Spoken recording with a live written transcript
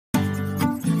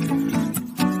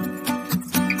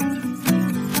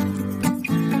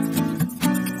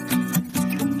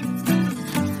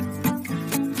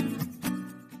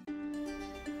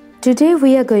Today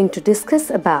we are going to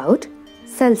discuss about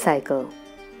cell cycle.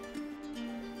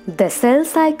 The cell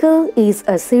cycle is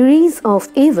a series of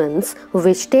events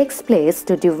which takes place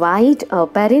to divide a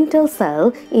parental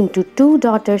cell into two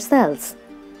daughter cells.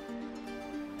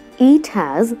 It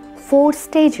has 4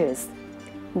 stages.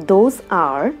 Those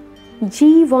are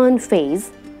G1 phase,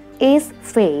 S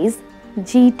phase,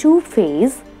 G2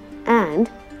 phase and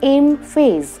M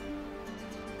phase.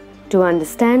 To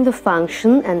understand the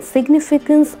function and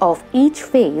significance of each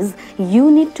phase,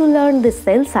 you need to learn the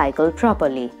cell cycle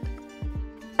properly.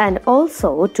 And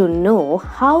also to know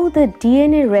how the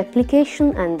DNA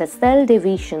replication and the cell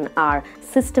division are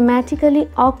systematically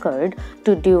occurred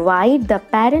to divide the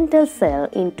parental cell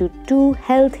into 2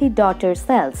 healthy daughter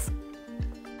cells.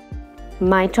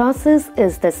 Mitosis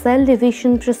is the cell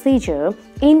division procedure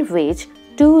in which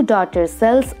 2 daughter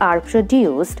cells are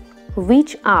produced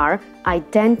which are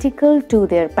identical to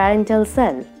their parental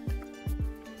cell.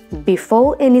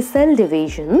 Before any cell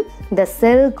division, the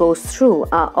cell goes through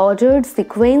an ordered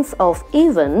sequence of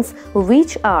events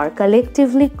which are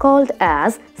collectively called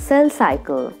as cell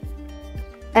cycle.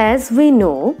 As we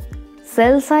know,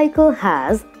 cell cycle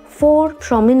has 4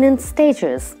 prominent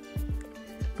stages: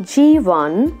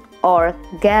 G1 or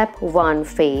gap 1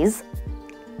 phase,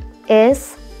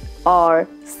 S or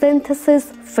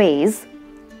synthesis phase,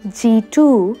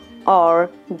 G2 or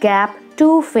gap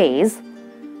 2 phase,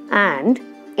 and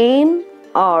M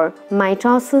or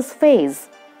mitosis phase.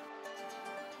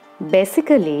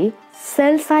 Basically,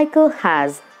 cell cycle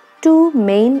has 2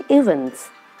 main events: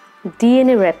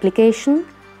 DNA replication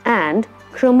and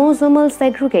chromosomal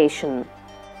segregation.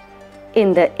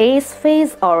 In the S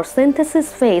phase or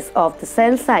synthesis phase of the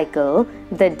cell cycle,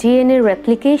 the DNA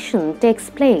replication takes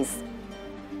place.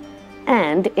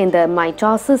 And in the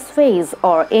mitosis phase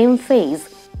or M phase,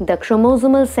 the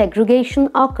chromosomal segregation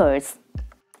occurs.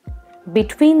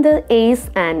 Between the S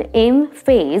and M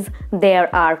phase, there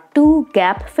are 2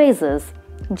 gap phases,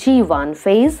 G1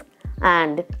 phase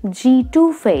and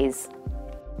G2 phase.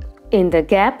 In the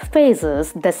gap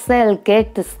phases, the cell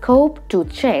gets the scope to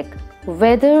check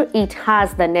whether it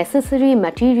has the necessary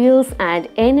materials and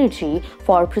energy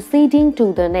for proceeding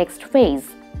to the next phase.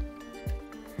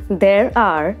 There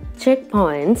are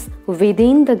checkpoints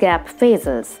within the gap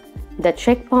phases. The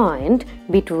checkpoint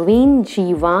between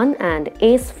G1 and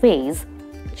S phase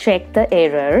checks the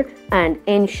error and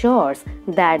ensures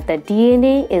that the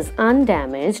DNA is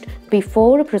undamaged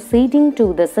before proceeding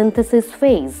to the synthesis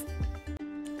phase.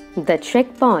 The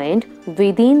checkpoint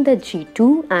within the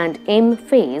G2 and M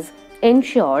phase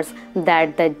ensures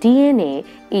that the DNA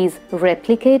is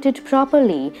replicated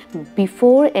properly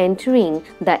before entering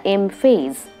the M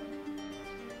phase.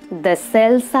 The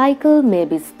cell cycle may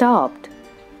be stopped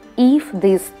if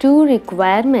these 2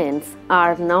 requirements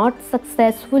are not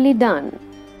successfully done.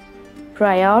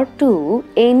 Prior to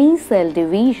any cell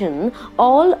division,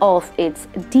 all of its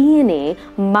DNA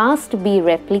must be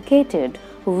replicated,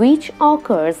 which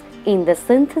occurs in the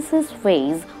synthesis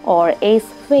phase or S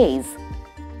phase.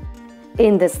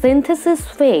 In the synthesis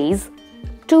phase,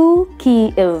 2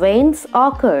 key events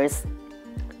occurs.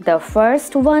 The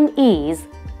first one is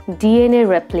DNA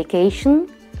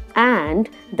replication and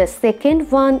the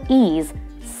second one is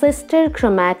sister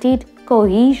chromatid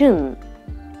cohesion.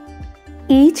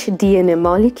 Each DNA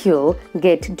molecule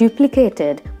gets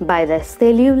duplicated by the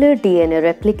cellular DNA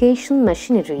replication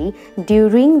machinery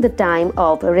during the time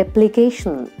of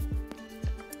replication.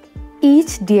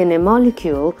 Each DNA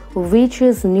molecule which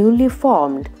is newly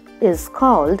formed is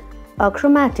called a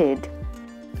chromatid.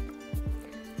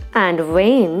 And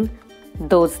when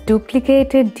those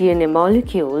duplicated DNA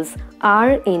molecules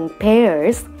are in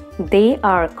pairs, they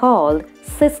are called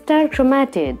sister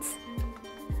chromatids.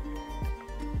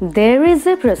 There is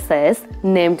a process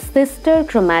named sister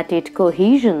chromatid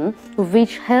cohesion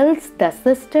which holds the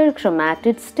sister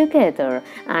chromatids together,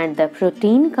 and the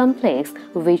protein complex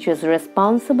which is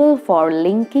responsible for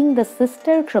linking the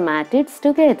sister chromatids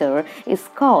together is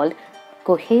called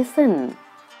cohesin.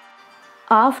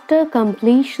 After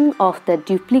completion of the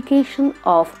duplication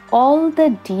of all the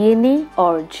DNA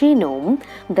or genome,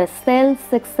 the cell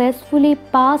successfully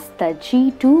passed the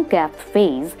G2 gap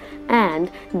phase and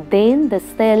then the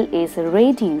cell is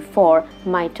ready for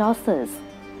mitosis.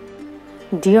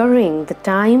 During the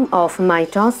time of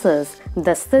mitosis,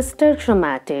 the sister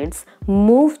chromatids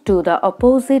move to the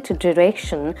opposite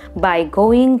direction by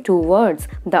going towards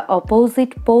the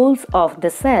opposite poles of the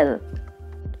cell.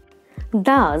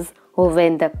 Thus,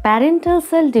 when the parental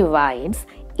cell divides,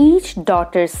 each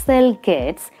daughter cell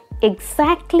gets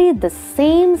exactly the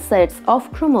same sets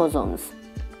of chromosomes.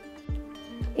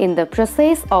 In the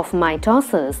process of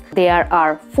mitosis, there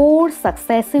are 4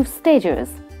 successive stages: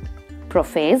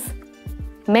 prophase,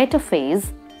 metaphase,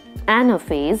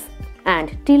 anaphase, and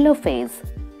telophase.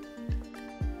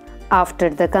 After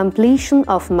the completion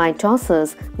of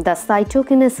mitosis, the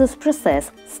cytokinesis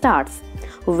process starts,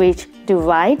 which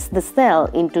divides the cell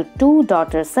into 2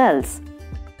 daughter cells.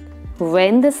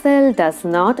 When the cell does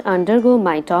not undergo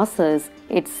mitosis,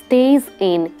 it stays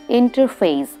in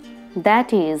interphase,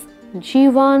 that is,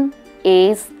 G1,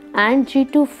 ACE, and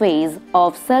G2 phase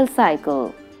of cell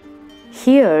cycle.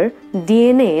 Here,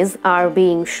 DNAs are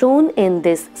being shown in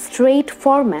this straight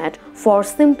format for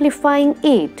simplifying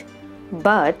it,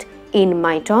 but in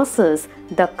mitosis,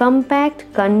 the compact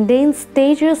condensed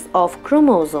stages of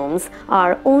chromosomes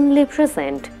are only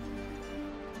present.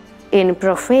 In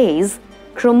prophase,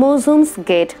 chromosomes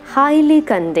get highly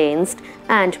condensed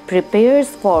and prepares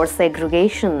for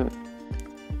segregation.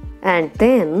 And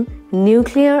then,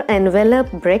 nuclear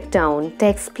envelope breakdown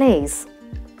takes place.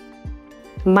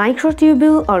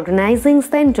 Microtubule organizing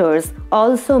centers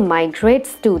also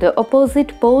migrates to the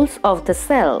opposite poles of the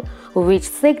cell, which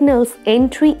signals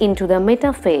entry into the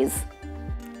metaphase.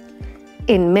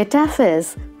 In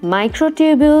metaphase,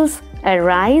 microtubules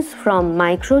arise from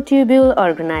microtubule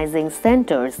organizing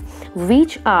centers,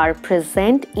 which are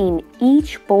present in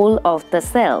each pole of the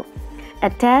cell.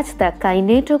 Attach the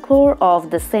kinetochore of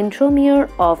the centromere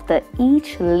of the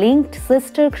each linked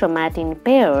sister chromatin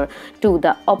pair to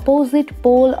the opposite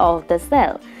pole of the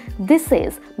cell. This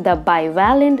is the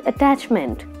bivalent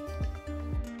attachment.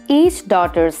 Each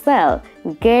daughter cell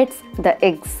gets the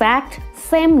exact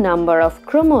same number of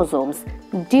chromosomes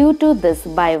due to this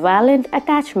bivalent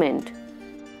attachment.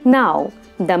 Now,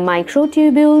 the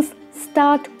microtubules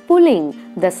start pulling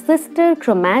the sister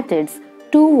chromatids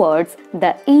towards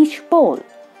the each pole,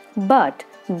 but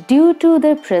due to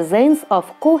the presence of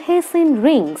cohesin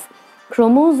rings,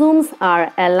 chromosomes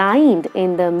are aligned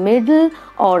in the middle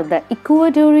or the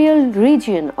equatorial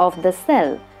region of the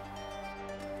cell.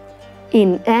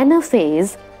 In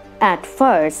anaphase, at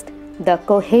first, the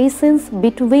cohesins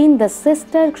between the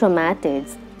sister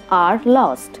chromatids are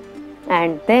lost,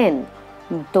 and then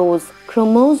those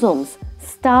chromosomes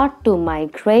start to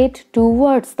migrate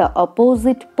towards the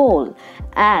opposite pole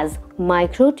as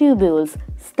microtubules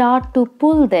start to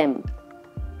pull them.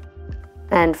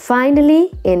 And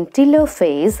finally, in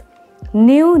telophase,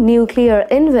 new nuclear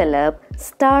envelope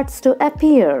starts to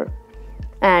appear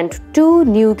and 2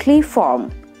 nuclei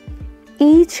form,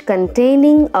 each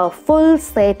containing a full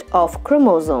set of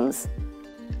chromosomes.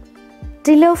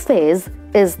 Telophase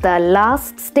is the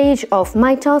last stage of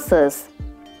mitosis.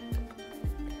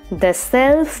 The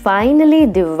cell finally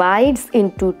divides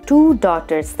into 2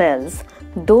 daughter cells.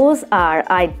 Those are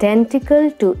identical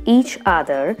to each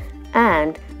other,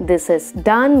 and this is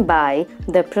done by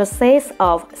the process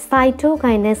of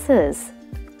cytokinesis.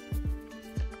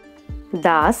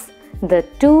 Thus, the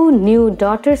 2 new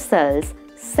daughter cells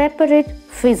separate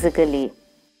physically.